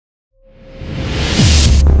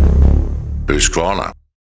Husqvarna.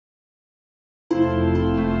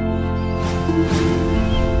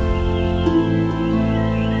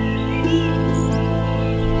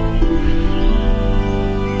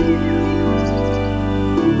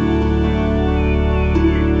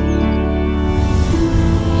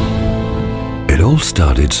 It all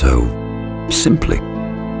started so simply.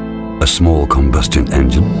 A small combustion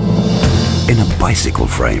engine in a bicycle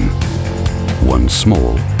frame. One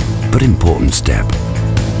small but important step.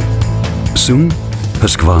 Soon,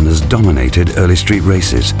 Husqvarna's dominated early street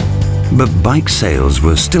races, but bike sales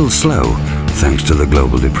were still slow thanks to the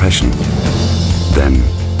global depression. Then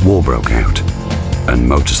war broke out and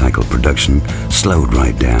motorcycle production slowed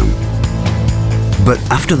right down. But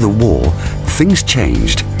after the war, things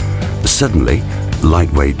changed. Suddenly,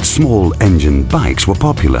 lightweight, small-engine bikes were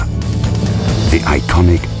popular. The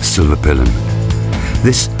iconic Silver Pillion.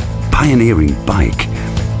 This pioneering bike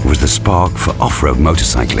was the spark for off-road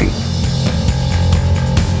motorcycling.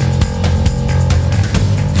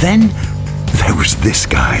 Then there was this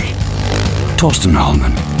guy, Torsten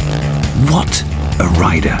Hallman. What a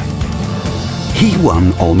rider! He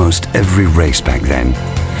won almost every race back then.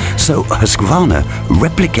 So Husqvarna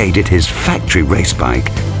replicated his factory race bike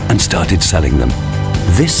and started selling them.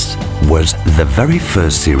 This was the very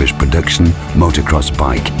first series production motocross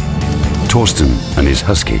bike. Torsten and his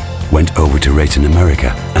Husky went over to race in America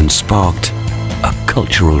and sparked a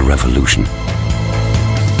cultural revolution.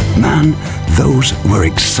 Man, those were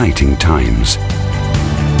exciting times.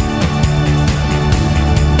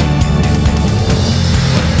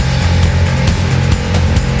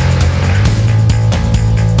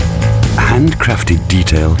 Handcrafted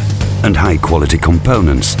detail and high-quality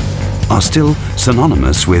components are still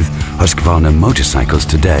synonymous with Husqvarna motorcycles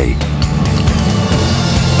today.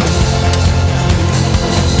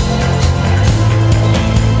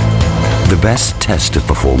 The best test of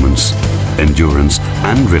performance, endurance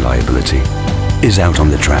and reliability is out on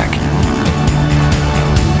the track.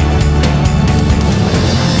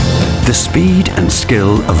 The speed and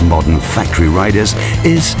skill of modern factory riders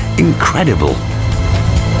is incredible.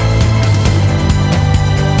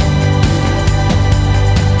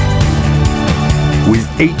 With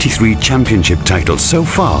 83 championship titles so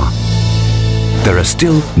far, there are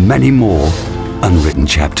still many more unwritten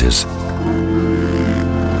chapters.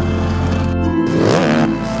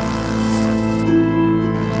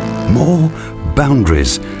 More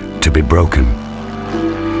boundaries to be broken.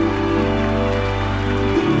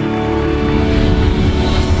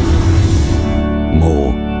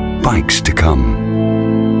 More bikes to come.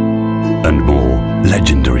 And more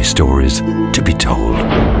legendary stories to be told.